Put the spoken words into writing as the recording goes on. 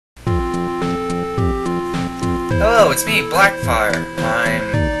Hello, it's me, Blackfire. I'm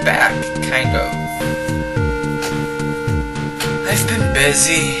back, kind of. I've been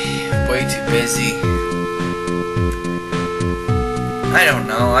busy, way too busy. I don't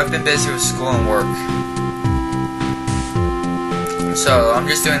know, I've been busy with school and work. So, I'm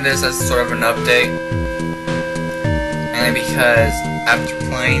just doing this as sort of an update. Mainly because after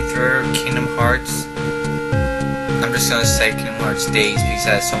playing through Kingdom Hearts, I'm just gonna say Kingdom Hearts Days because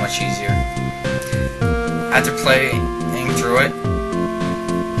that's so much easier. After playing through it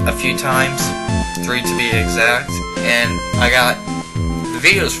a few times, 3 to be exact, and I got the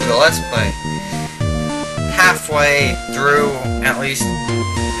videos for the Let's Play halfway through at least,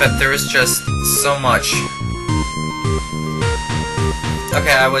 but there was just so much.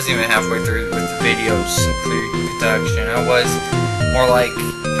 Okay, I wasn't even halfway through with the videos pre-production. I was more like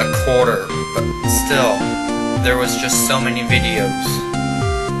a quarter, but still, there was just so many videos.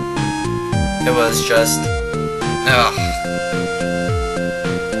 It was just,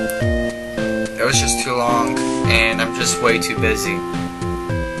 it was just too long, and I'm just way too busy.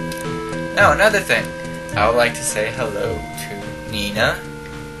 Now, another thing, I would like to say hello to Nina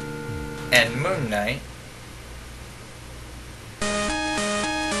and Moon Knight.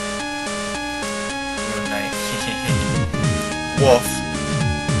 Wolf.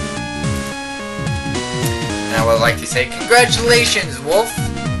 And I would like to say congratulations, Wolf!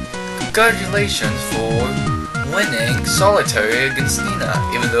 Congratulations for winning solitary against Nina.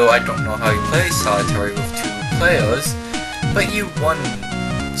 Even though I don't know how you play solitary with 2 players, but you won,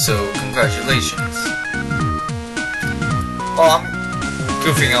 so congratulations. Well, I'm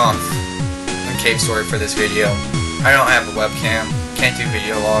goofing off on Cave Story for this video. I don't have a webcam, can't do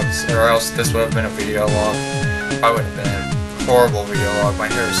video logs, or else this would have been a video log. I would have been a horrible video log. My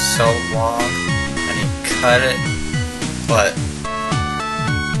hair is so long, I need to cut it, but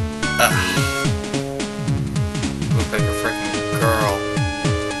look like a freaking girl.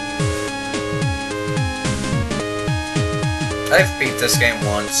 I've beat this game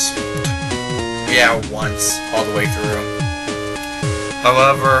once. Yeah, once, all the way through.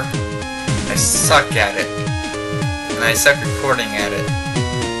 However, I suck at it, and I suck recording at it.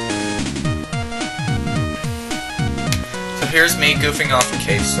 So here's me goofing off in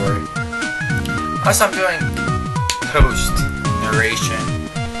Cave Story. Also, I'm doing post narration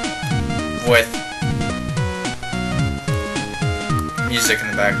with music in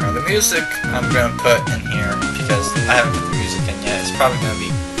the background. The music I'm going to put in here because I haven't put the music in yet. It's probably going to be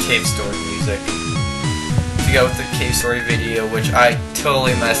Cave Story music. To go with the Cave Story video, which I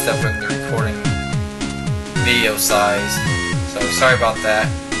totally messed up in the recording video size. So sorry about that.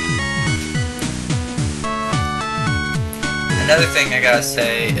 Another thing I gotta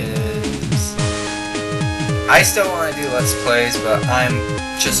say is I still want to do Let's Plays, but I'm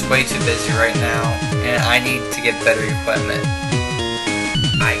just way too busy right now, and I need to get better equipment.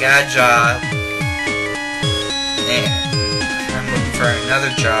 I got a job, and I'm looking for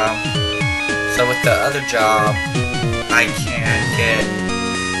another job. So with the other job, I can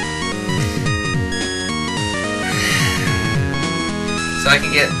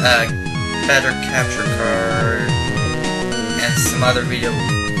get a better capture card and some other video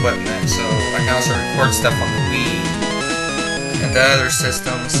equipment, so I can also record stuff on the Wii and the other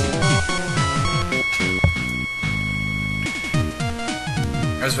systems,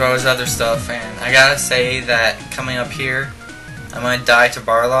 as well as other stuff. And I gotta say that coming up here, I'm gonna die to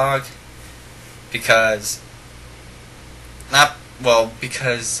Barlog because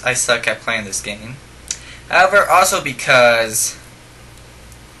because I suck at playing this game. However, also because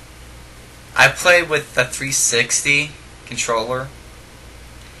I play with the 360 controller,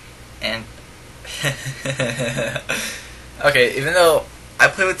 and okay, even though I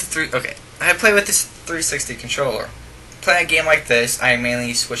play with I play with this 360 controller. Playing a game like this, I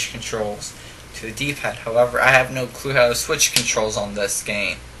mainly switch controls to the D-pad. However, I have no clue how to switch controls on this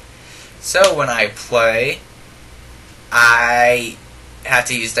game. So when I play, I have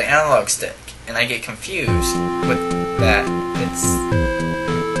to use the analog stick, and I get confused with that. It's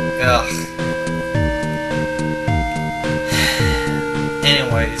ugh.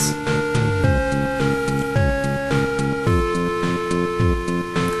 Anyways,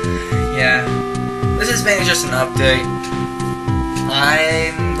 yeah, this is mainly just an update.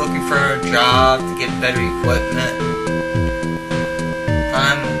 I'm looking for a job to get better equipment.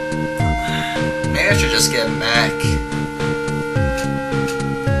 Maybe I should just get a Mac.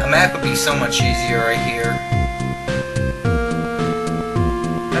 A Mac would be so much easier right here.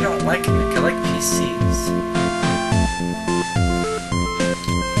 I don't like Mac, I like PCs.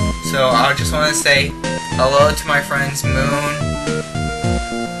 So I just want to say hello to my friends Moon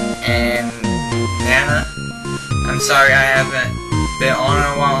and Nana. I'm sorry I haven't been on in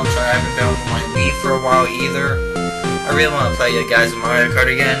a while. I'm sorry I haven't been on my Wii for a while either. I really want to play you guys with Mario Kart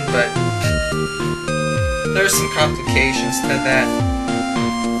again, but there's some complications to that.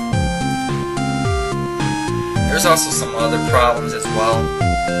 There's also some other problems as well.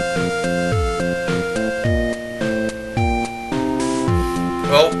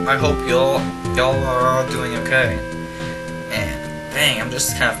 Well, I hope y'all are all doing okay. And dang, I'm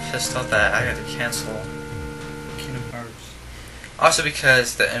just kind of pissed off that I had to cancel Kingdom Hearts. Also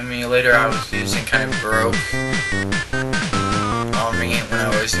because the emulator I was using kind of broke on me when I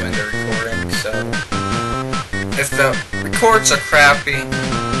was doing the recording. So if the records are crappy,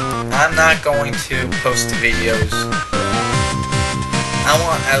 I'm not going to post the videos. I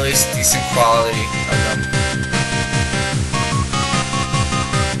want at least decent quality of them.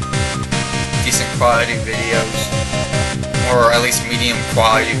 Decent quality videos, or at least medium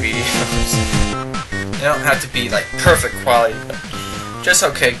quality videos. They don't have to be like perfect quality, but just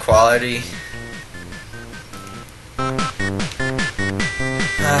okay quality.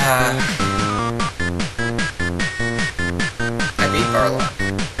 I beat Barlock.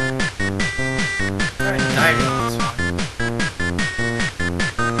 I died in this one.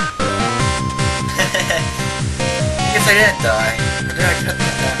 I guess I didn't die. Or did I cut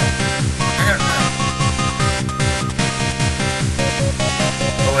that down? I don't know.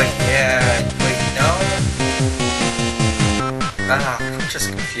 Oh wait, yeah. Wait, no? I'm just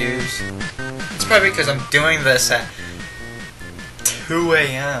confused. It's probably because I'm doing this at 2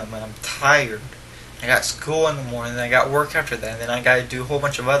 a.m. and I'm tired. I got school in the morning, then I got work after that, and then I gotta do a whole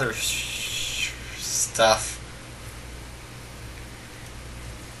bunch of other stuff.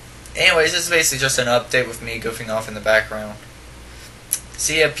 Anyways, this is basically just an update with me goofing off in the background.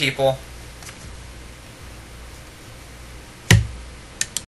 See ya, people.